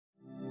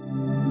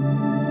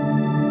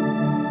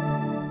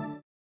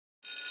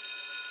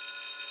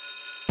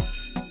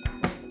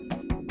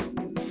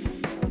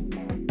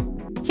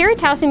Here at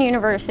Towson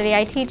University,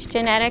 I teach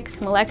genetics,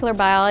 molecular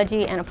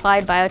biology, and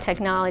applied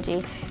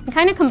biotechnology. And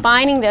kind of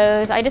combining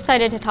those, I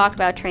decided to talk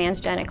about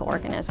transgenic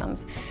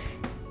organisms.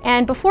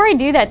 And before I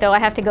do that, though, I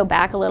have to go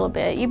back a little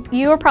bit.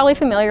 You are probably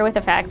familiar with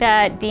the fact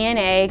that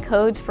DNA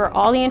codes for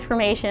all the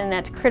information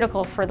that's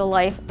critical for the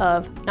life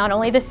of not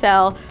only the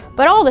cell,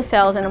 but all the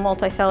cells in a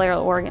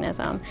multicellular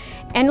organism.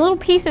 And little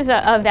pieces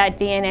of that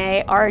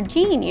DNA are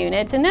gene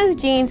units, and those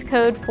genes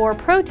code for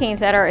proteins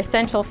that are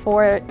essential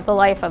for the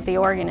life of the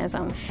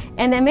organism.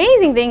 And the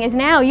amazing thing is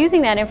now,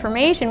 using that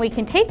information, we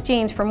can take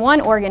genes from one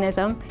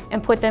organism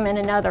and put them in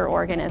another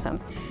organism.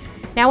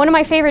 Now, one of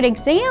my favorite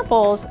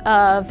examples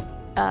of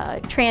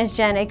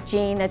transgenic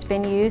gene that's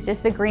been used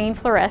is the green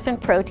fluorescent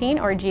protein,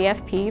 or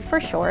GFP for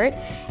short,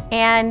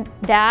 and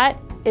that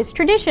is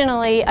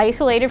traditionally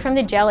isolated from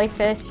the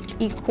jellyfish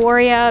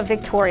Euphoria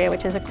victoria,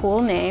 which is a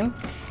cool name.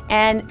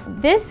 And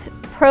this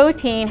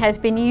protein has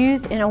been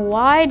used in a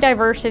wide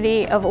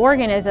diversity of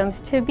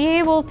organisms to be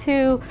able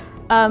to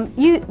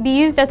be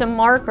used as a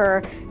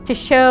marker to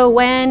show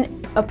when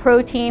a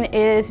protein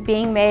is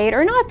being made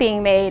or not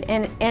being made.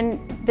 And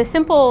the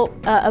simple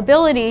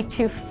ability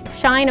to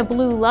shine a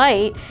blue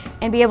light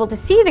and be able to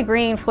see the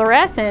green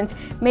fluorescence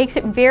makes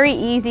it very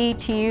easy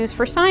to use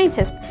for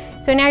scientists.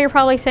 So now you're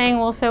probably saying,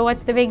 well, so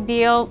what's the big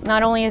deal?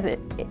 Not only is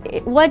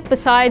what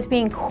besides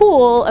being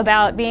cool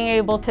about being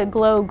able to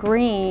glow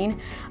green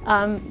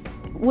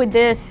would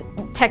this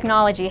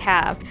technology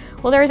have?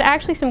 Well, there's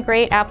actually some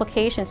great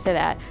applications to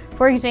that.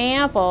 For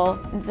example,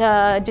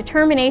 the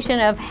determination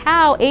of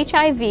how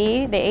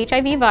HIV, the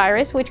HIV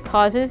virus, which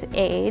causes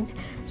AIDS,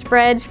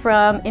 spreads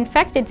from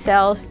infected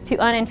cells to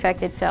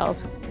uninfected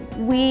cells.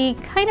 We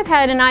kind of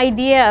had an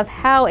idea of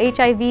how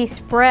HIV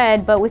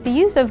spread, but with the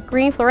use of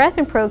green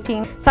fluorescent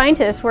protein,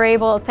 scientists were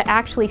able to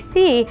actually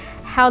see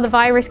how the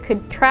virus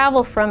could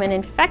travel from an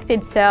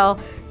infected cell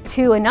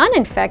to an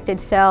uninfected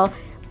cell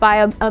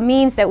by a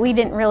means that we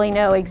didn't really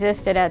know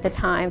existed at the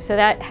time. So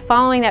that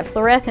following that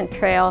fluorescent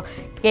trail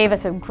gave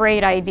us a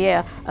great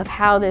idea of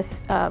how this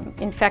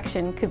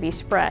infection could be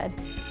spread.